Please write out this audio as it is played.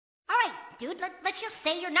dude. Let's just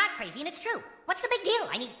say you're not crazy and it's true. What's the big deal?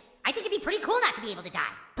 I mean, I think it'd be pretty cool not to be able to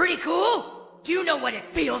die. Pretty cool? Do you know what it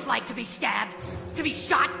feels like to be stabbed? To be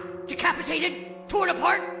shot? Decapitated? Torn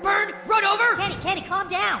apart? Burned? Run over? Kenny, calm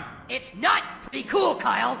down. It's not pretty cool,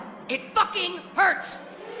 Kyle. It fucking hurts.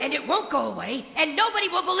 And it won't go away, and nobody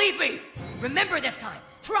will believe me. Remember this time.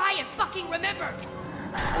 Try and fucking remember.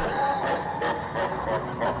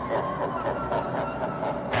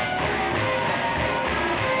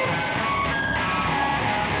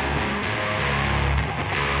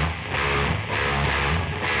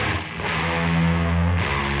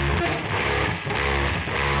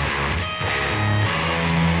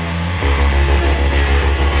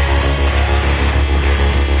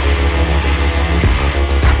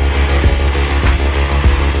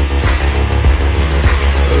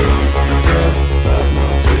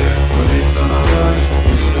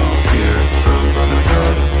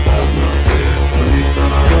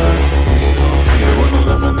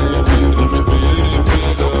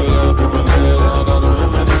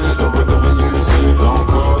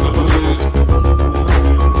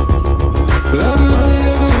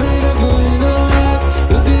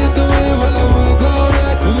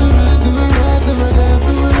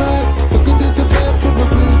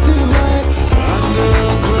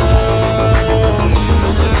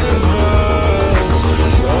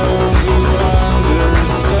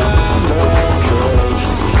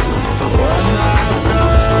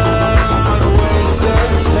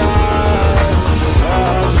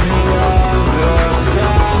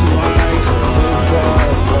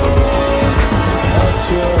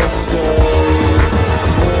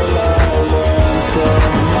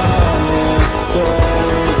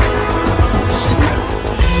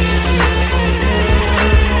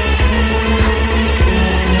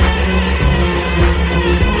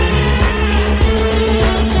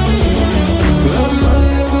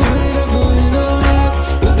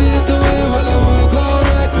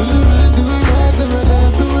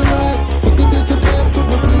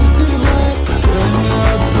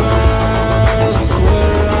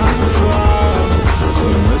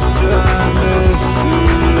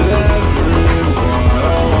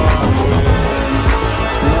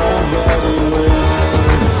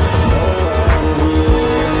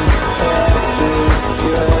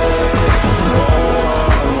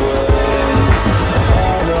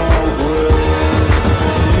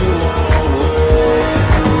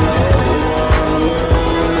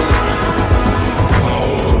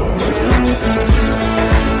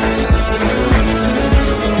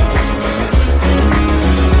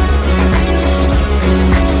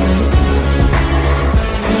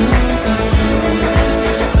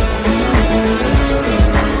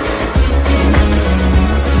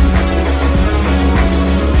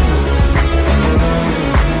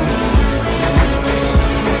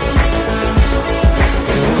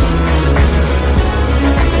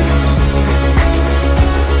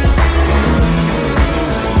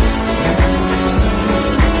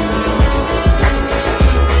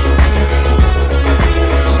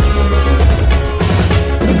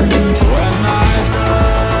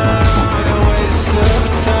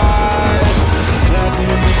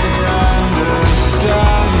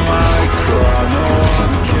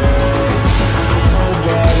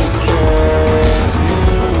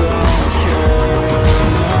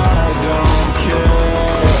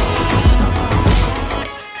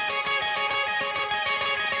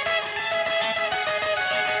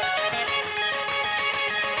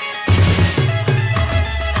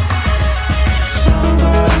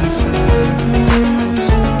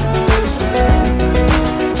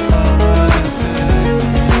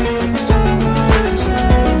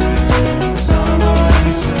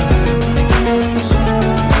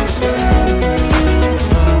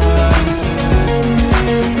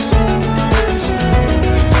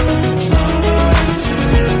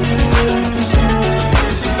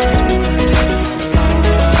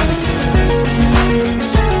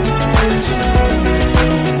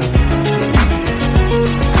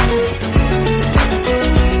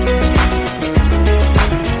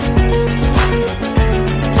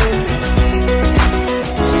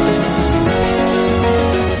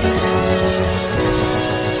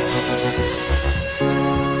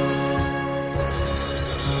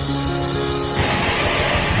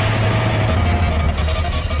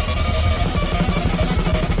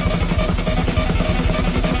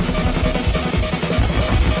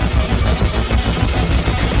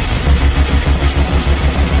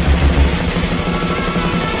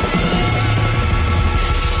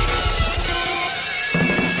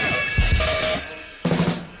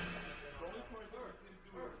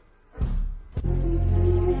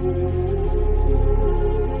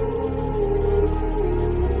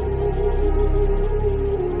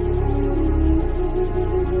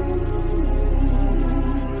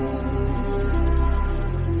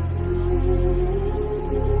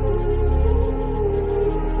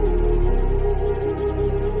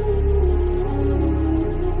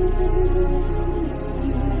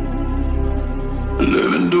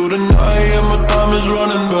 is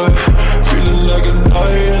running by. Feeling like a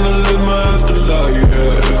die and I live my afterlife,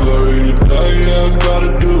 yeah. If I really die, yeah, I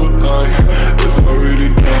gotta do it right. If I really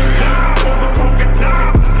die,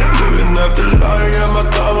 living afterlife, yeah, my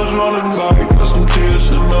time is running by. Got some tears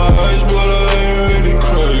in my eyes, but I ain't really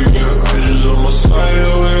crying, yeah. Visions on my side,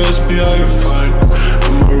 oh, ask me how you fine.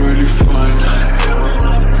 Am I really fine?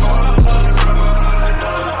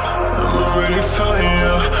 Am I really fine,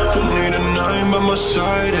 yeah? Don't need a nine by my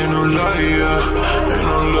side, ain't no lie, yeah. Ain't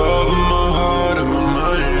no love in my heart, in my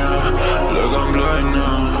mind, yeah. Look, I'm blind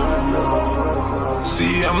now.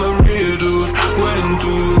 See, I'm a real dude, when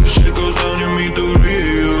through shit goes down, you meet the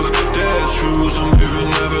real. That's true, some people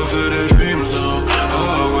never feel their dreams now.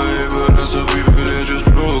 Highway, but that's some people that just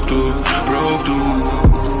broke through.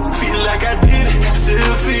 Feel like I did,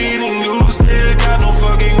 still feeling you, still got no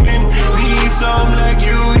fucking win. Need some like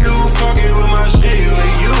you fucking with my shit.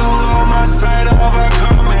 With you on my side, I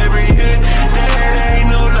overcome every hit. That ain't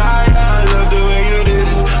no lie, I love the way you did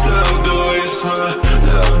it. Love the way you smile,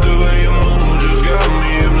 love the way you move. Just got me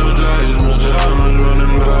hypnotized, my time is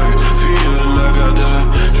running by. Feeling like I died,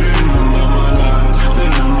 dreaming about my life.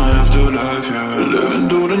 Living my afterlife, yeah. Living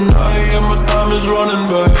through the night, and my time is running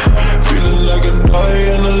by. Feeling like I die,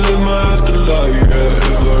 and I live my afterlife, yeah.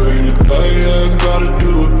 If I really die, yeah, I gotta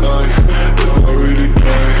do it right. If I really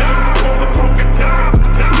die,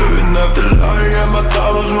 living afterlife, yeah, my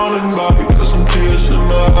time is running by. Got some tears in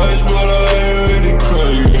my eyes, but I ain't really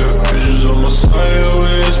crying, yeah. Visions on my side,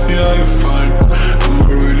 oh, ask me how you fine. Am I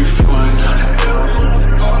really fine?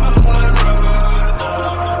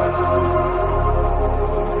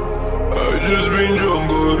 I just been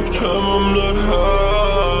drunk all the time, I'm not high.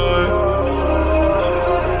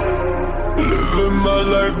 Living my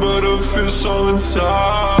life, but I feel so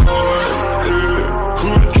inside, yeah.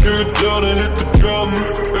 Pull the trigger down and hit the drum,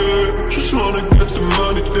 yeah. Just wanna get the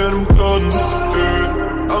money, then I'm done,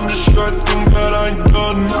 yeah. I'm just trying to think that I ain't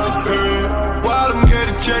done, yeah. While I'm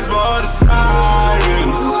getting chased by all the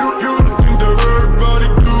sirens, you don't think that everybody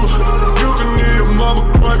do. You can hear your mama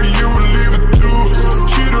cry, but you would leave it too.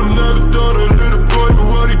 She don't never thought a little boy knew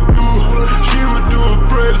what he do. She would do her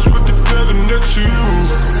prayers with the devil next to you.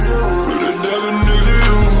 With the devil next to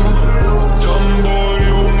you. Dumb boy, he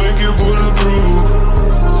will make you bulletproof.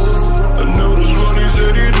 I know that's what he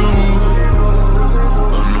said he do.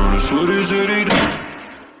 I know that's what he said he do.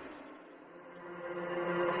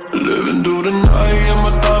 Living through the night and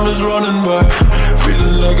my time is running by. Feeling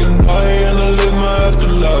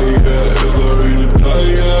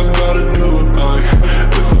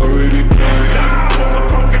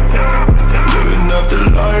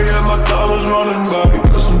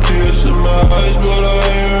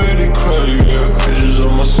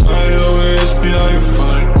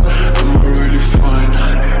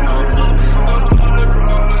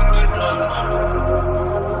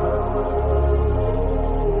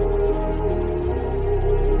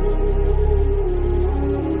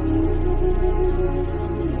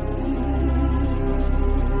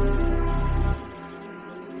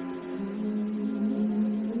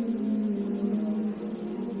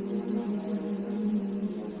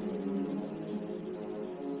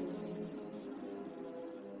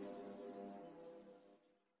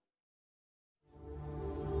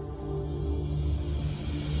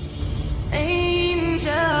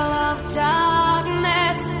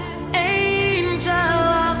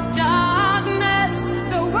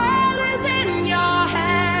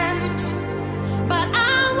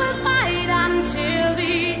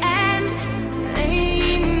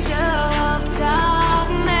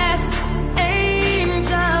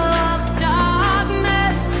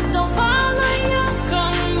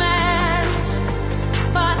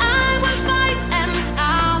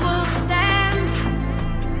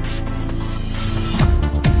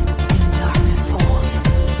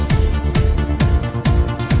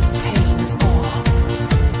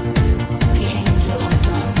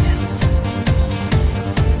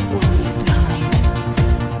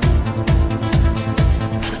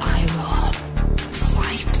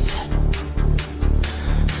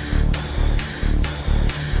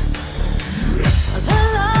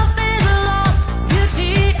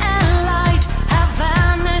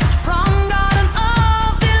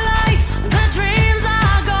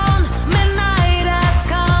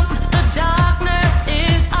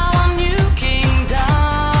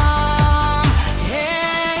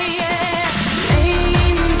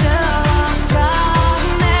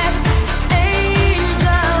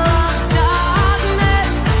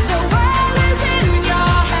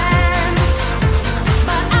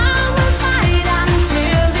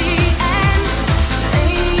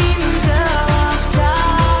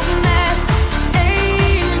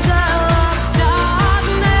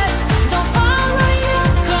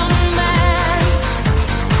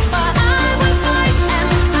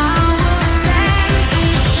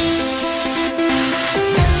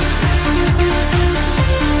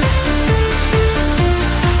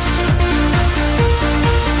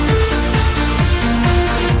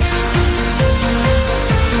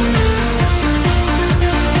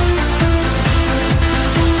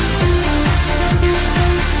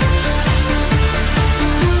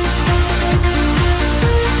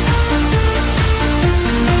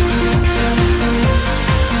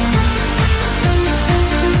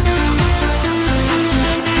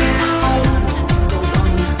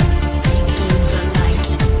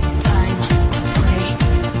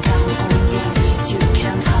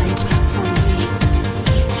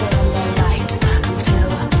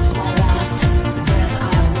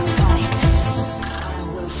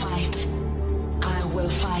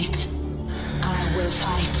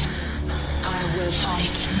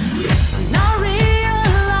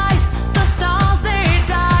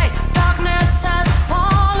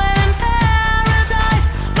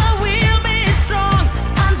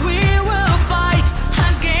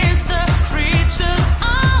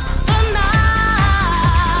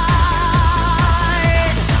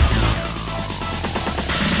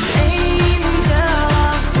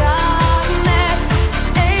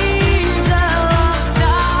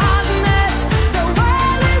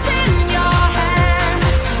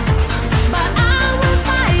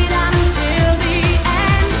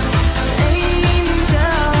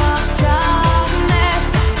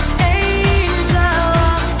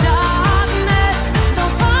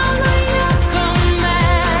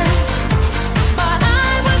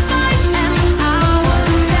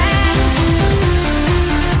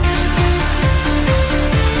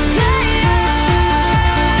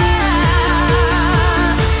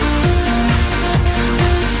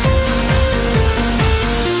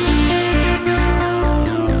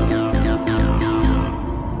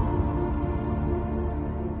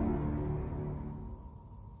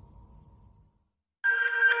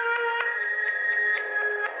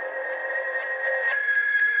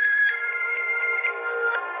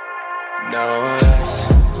No rush,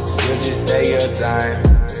 you just take your time.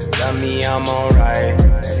 Tell me I'm alright,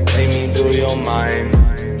 take me through your mind.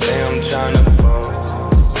 Say I'm tryna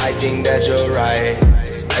fuck, I think that you're right.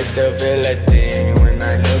 I still feel a thing when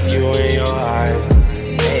I look you in your eyes.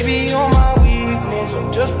 Maybe you're my weakness,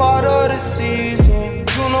 I'm just part of the season.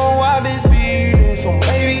 You know I've been speeding, so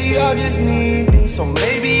maybe I just need this. So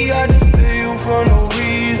maybe I just feel you for no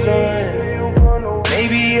reason.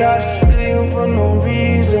 Maybe I just feel you for no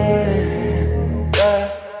reason. Yeah,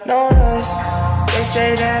 no rush. They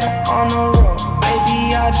say that I'm on the road.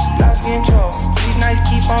 Maybe I just lost control. These nights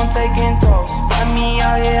keep on taking tolls. Find me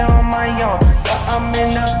out here on my own, but I'm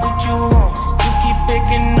in love with you wrong. You keep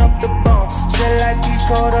picking up the bone. Shit like these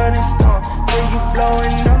colder than stone. When you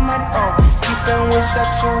blowing up my phone, keeping with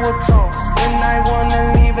sexual tone. When I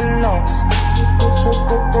wanna leave alone.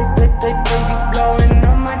 When you blowing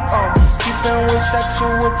up my phone, keeping with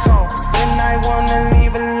sexual tone. When I wanna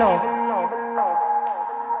leave alone.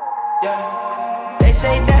 Yeah. They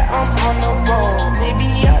say that I'm on the road.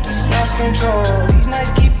 Maybe I just lost control. These nights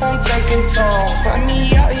keep on taking tolls. Find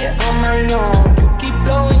me out here on my own. You keep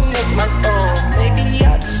blowing up my phone. Maybe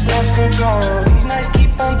I just lost control. These nights keep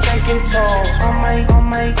on taking tolls. On my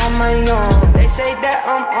own. They say that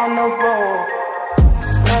I'm on the road.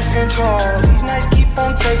 Lost control. These nights keep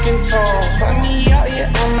on taking tolls. Find me out here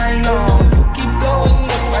on my own. You keep blowing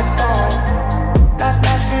up my phone. Lost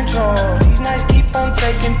control. These nights keep on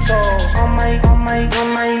taking tolls. On my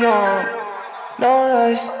own. No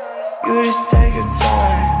rush, you just take your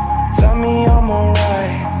time. Tell me I'm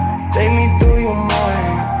alright. Take me through your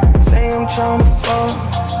mind. Say I'm tryna fuck,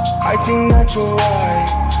 I think that you're right.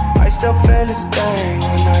 I still feel this thing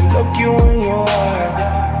when I look you in your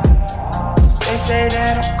eye. They say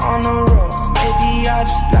that I'm on the road. Maybe I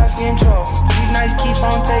just lost control. These nights keep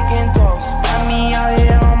on taking tolls. Find me out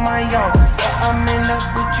here on my own, but I'm in love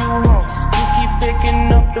with you wrong. You keep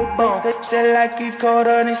picking up the bone. Shit like we've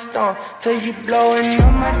colder than stone. Till you blowing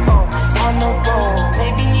on my phone. On the road,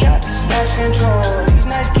 maybe I just lost control. These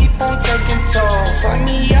nights keep on taking tolls. Find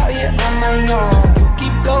me out here on my own. You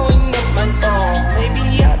keep blowing up my phone.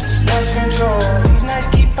 Maybe I just lost control. These nights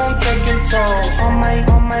keep on taking tolls. On my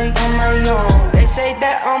own. They say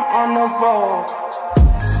that I'm on the road.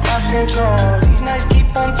 Lost control. These nights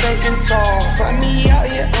keep on taking tolls. Find me out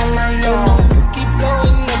here on my own. You keep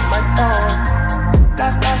blowing up my phone.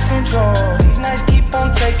 Lost control. These nights keep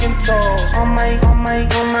on taking tolls. On my own.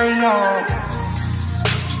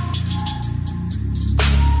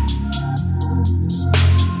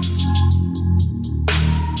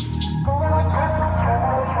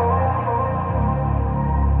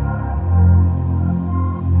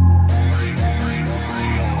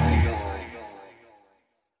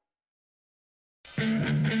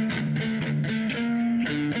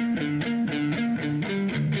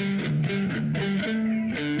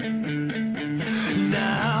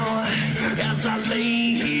 As I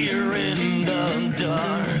lay here in the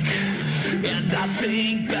dark, and I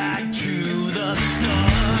think back to the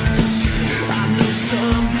stars, I know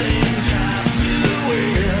some things have to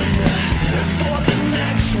end for the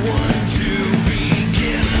next one to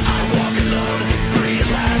begin. I walk alone, free at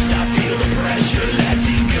last. I feel the pressure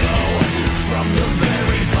letting go from the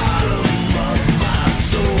very bottom of my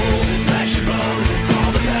soul. Flesh and bone for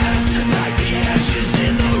the past, like the ashes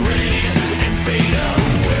in the rain, and fade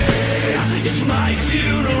away. It's my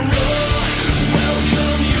funeral.